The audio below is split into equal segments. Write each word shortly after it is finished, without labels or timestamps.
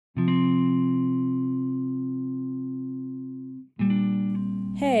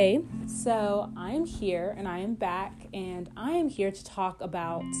Hey, so I am here and I am back and I am here to talk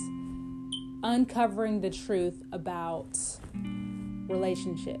about uncovering the truth about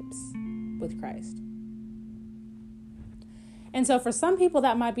relationships with Christ. And so for some people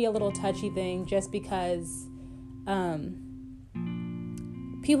that might be a little touchy thing just because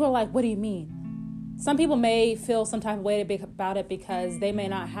people are like, what do you mean? Some people may feel some type of way about it because they may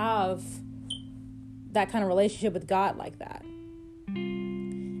not have that kind of relationship with God like that.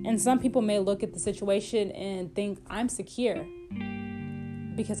 And some people may look at the situation and think, I'm secure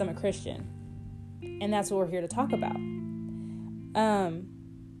because I'm a Christian. And that's what we're here to talk about.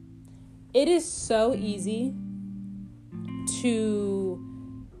 It is so easy to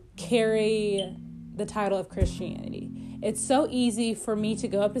carry the title of Christianity. It's so easy for me to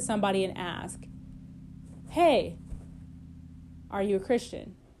go up to somebody and ask, hey, are you a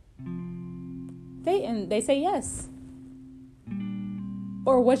Christian? They say yes.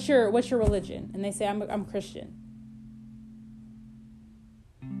 Or what's your religion? And they say I'm Christian.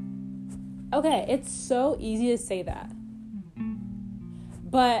 Okay, it's so easy to say that.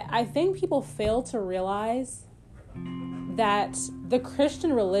 But I think people fail to realize that the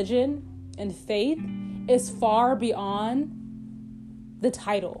Christian religion and faith is far beyond the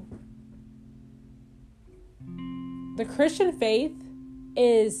title. The Christian faith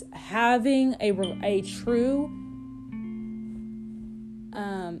is having a true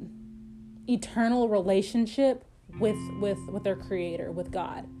eternal relationship with their Creator, with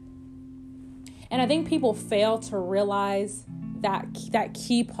God. And I think people fail to realize that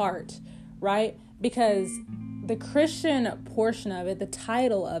key part, right? Because the Christian portion of it, the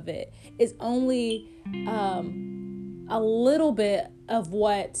title of it, is only a little bit of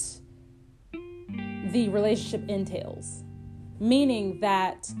what the relationship entails. Meaning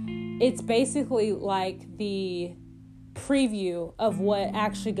that it's basically like the preview of what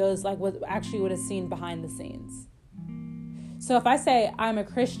actually goes, like what actually would have seen behind the scenes. So if I say I'm a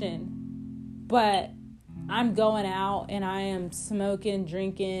Christian, but I'm going out and I am smoking,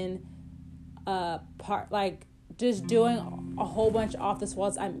 drinking, just doing a whole bunch off the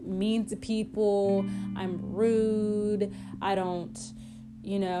walls. I'm mean to people. I'm rude. I don't,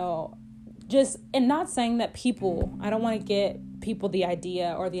 and not saying that I don't want to get people the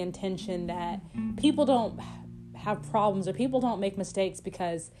idea or the intention that people don't have problems or people don't make mistakes,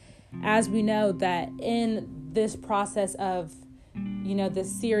 because as we know that in this process of,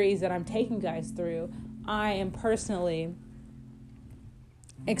 this series that I'm taking you guys through, I am personally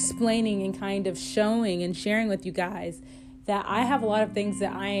explaining and kind of showing and sharing with you guys that I have a lot of things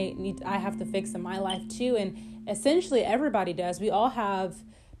that I have to fix in my life too. And essentially everybody does. We all have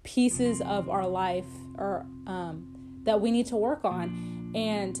pieces of our life or that we need to work on,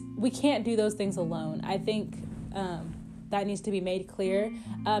 and we can't do those things alone. I think that needs to be made clear.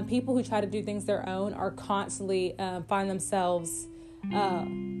 People who try to do things their own are constantly find themselves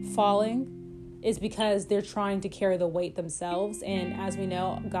falling, is because they're trying to carry the weight themselves. And as we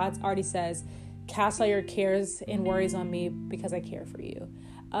know, God already says, cast all your cares and worries on me because I care for you.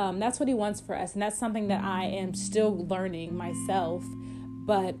 That's what he wants for us. And that's something that I am still learning myself.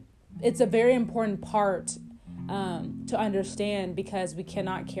 But it's a very important part to understand, because we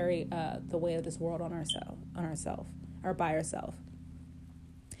cannot carry the weight of this world on ourselves or by ourselves.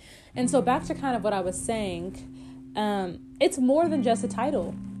 And so back to kind of what I was saying, it's more than just a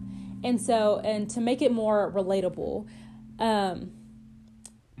title. And to make it more relatable,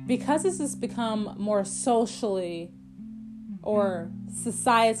 because this has become more socially or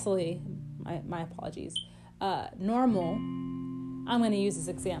societally, my apologies, normal, I'm going to use this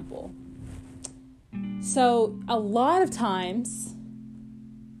example. So a lot of times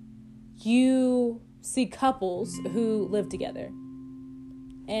you see couples who live together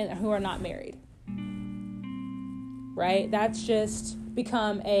and who are not married, right? That's just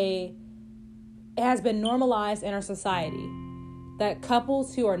become it has been normalized in our society that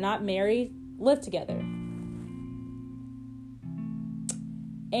couples who are not married live together.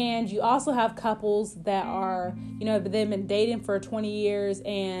 And you also have couples that are, they've been dating for 20 years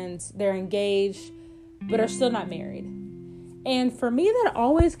and they're engaged, but are still not married. And for me, that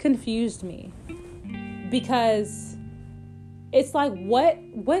always confused me, because it's like, what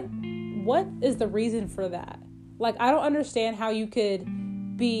is the reason for that? Like, I don't understand how you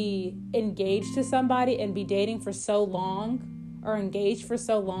could be engaged to somebody and be dating for so long or engaged for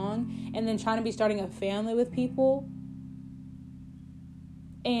so long and then trying to be starting a family with people.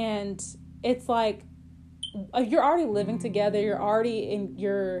 And it's like, you're already living together.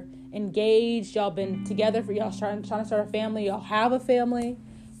 You're engaged. Y'all been together y'all trying to start a family. Y'all have a family.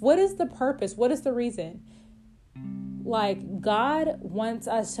 What is the purpose? What is the reason? Like, God wants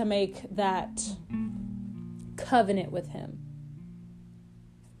us to make that covenant with him.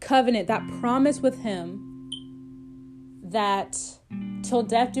 Covenant, that promise with him that till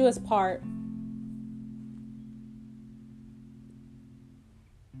death do us part,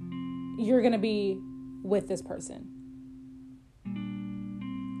 you're going to be with this person.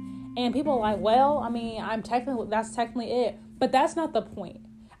 And people are like, well, I mean, that's technically it. But that's not the point.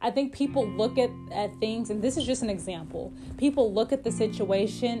 I think people look at things, and this is just an example. People look at the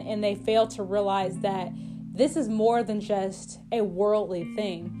situation and they fail to realize that this is more than just a worldly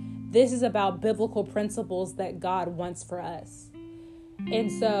thing. This is about biblical principles that God wants for us.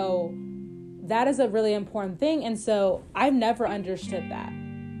 And so that is a really important thing. And so I've never understood that.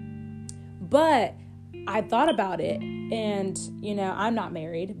 But I thought about it, and, I'm not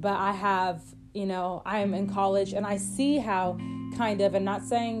married, but I have, I'm in college, and I see how kind of, and not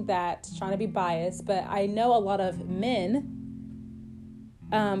saying that, trying to be biased, but I know a lot of men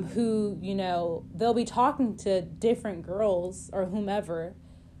who, they'll be talking to different girls or whomever,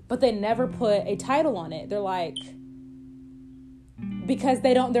 but they never put a title on it. They're like, because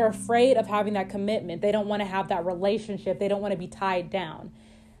they're afraid of having that commitment. They don't want to have that relationship. They don't want to be tied down.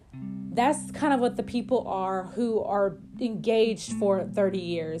 That's kind of what the people are who are engaged for 30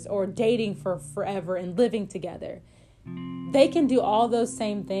 years or dating for forever and living together. They can do all those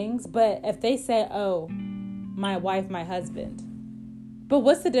same things, but if they say, oh, my wife, my husband. But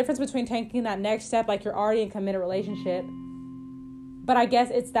what's the difference between taking that next step, like you're already in a committed relationship? But I guess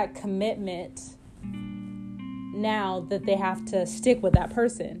it's that commitment now that they have to stick with that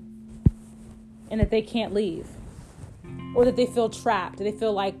person and that they can't leave, or that they feel trapped. They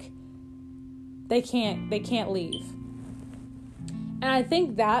feel like they can't leave. And I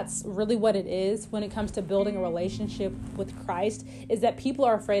think that's really what it is when it comes to building a relationship with Christ, is that people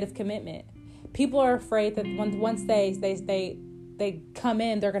are afraid of commitment. People are afraid that once they come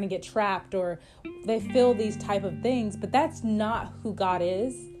in, they're going to get trapped, or they feel these type of things. But that's not who God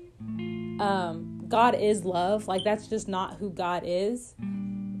is. God is love. Like, that's just not who God is.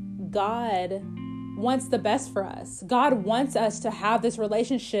 God wants the best for us. God wants us to have this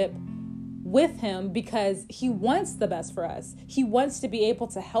relationship with him because he wants the best for us. He wants to be able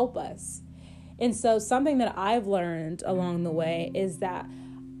to help us. And so something that I've learned along the way is that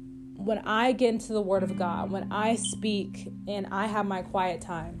when I get into the Word of God, when I speak and I have my quiet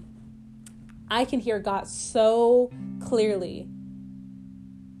time, I can hear God so clearly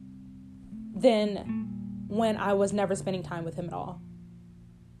than when I was never spending time with him at all.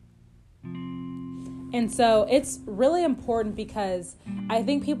 And so it's really important, because I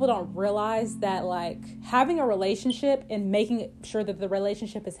think people don't realize that, like, having a relationship and making sure that the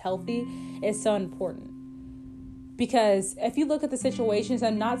relationship is healthy is so important. Because if you look at the situations,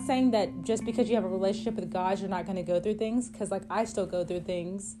 I'm not saying that just because you have a relationship with God, you're not going to go through things. Because, like, I still go through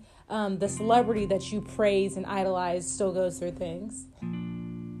things. The celebrity that you praise and idolize still goes through things.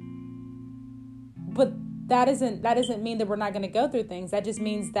 But that doesn't mean that we're not going to go through things. That just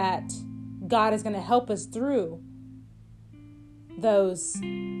means that God is going to help us through those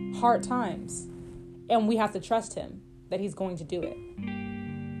hard times. And we have to trust him that he's going to do it.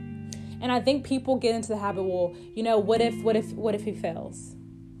 And I think people get into the habit, well, what if he fails?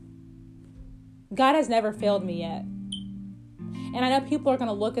 God has never failed me yet. And I know people are going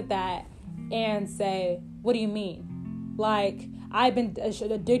to look at that and say, what do you mean? Like, I've been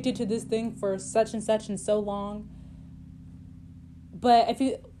addicted to this thing for such and such and so long. But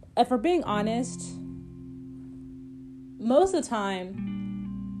if we're being honest, most of the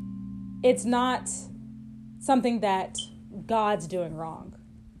time, it's not something that God's doing wrong.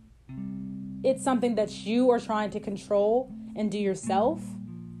 It's something that you are trying to control and do yourself.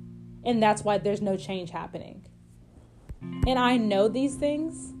 And that's why there's no change happening. And I know these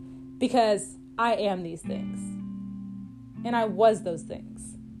things because I am these things. And I was those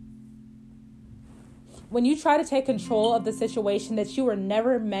things. When you try to take control of the situation that you were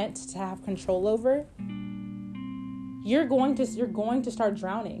never meant to have control over, you're going to start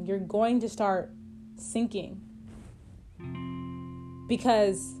drowning. You're going to start sinking.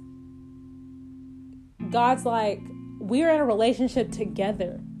 Because God's like, we're in a relationship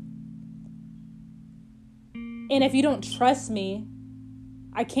together. And if you don't trust me,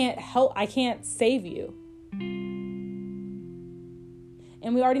 I can't save you.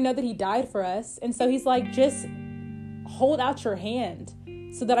 And we already know that he died for us. And so he's like, just hold out your hand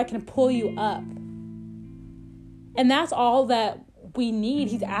so that I can pull you up. And that's all that we need.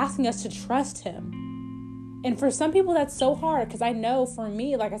 He's asking us to trust him. And for some people, that's so hard, because I know for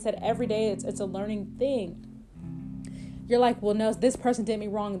me, like I said, every day it's a learning thing. You're like, well, no, this person did me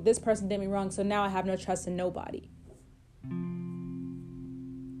wrong. This person did me wrong. So now I have no trust in nobody.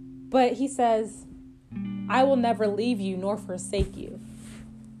 But he says, I will never leave you nor forsake you.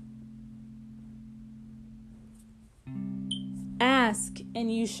 Ask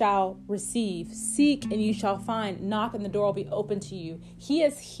and you shall receive. Seek and you shall find. Knock and the door will be open to you. He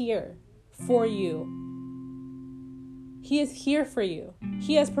is here for you. He is here for you.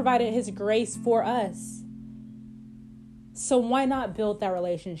 He has provided his grace for us. So why not build that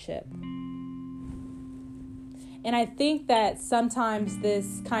relationship? And I think that sometimes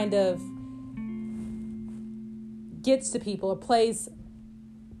this kind of gets to people or plays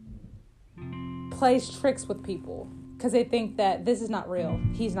tricks with people because they think that this is not real.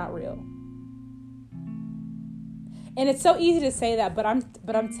 He's not real. And it's so easy to say that, but I'm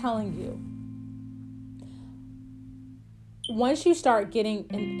telling you, once you start getting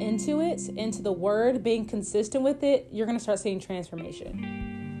into the word, being consistent with it, you're going to start seeing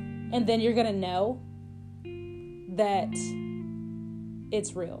transformation. And then you're going to know that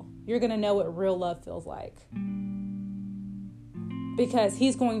it's real. You're going to know what real love feels like. Because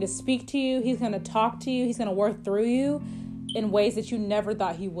he's going to speak to you. He's going to talk to you. He's going to work through you in ways that you never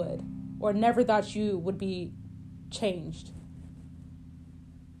thought he would, or never thought you would be changed.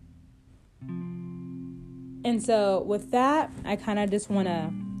 And so with that, I kind of just want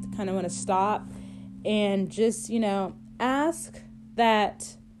to stop and just, ask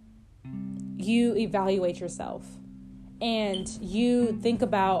that you evaluate yourself and you think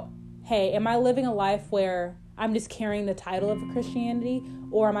about, hey, am I living a life where I'm just carrying the title of Christianity,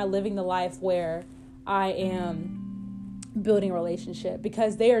 or am I living the life where I am building a relationship?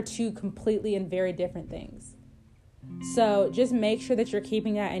 Because they are two completely and very different things. So just make sure that you're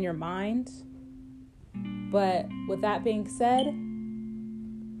keeping that in your mind. But with that being said,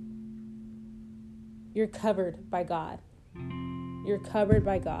 you're covered by God. You're covered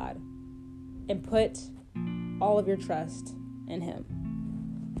by God. And put all of your trust in him.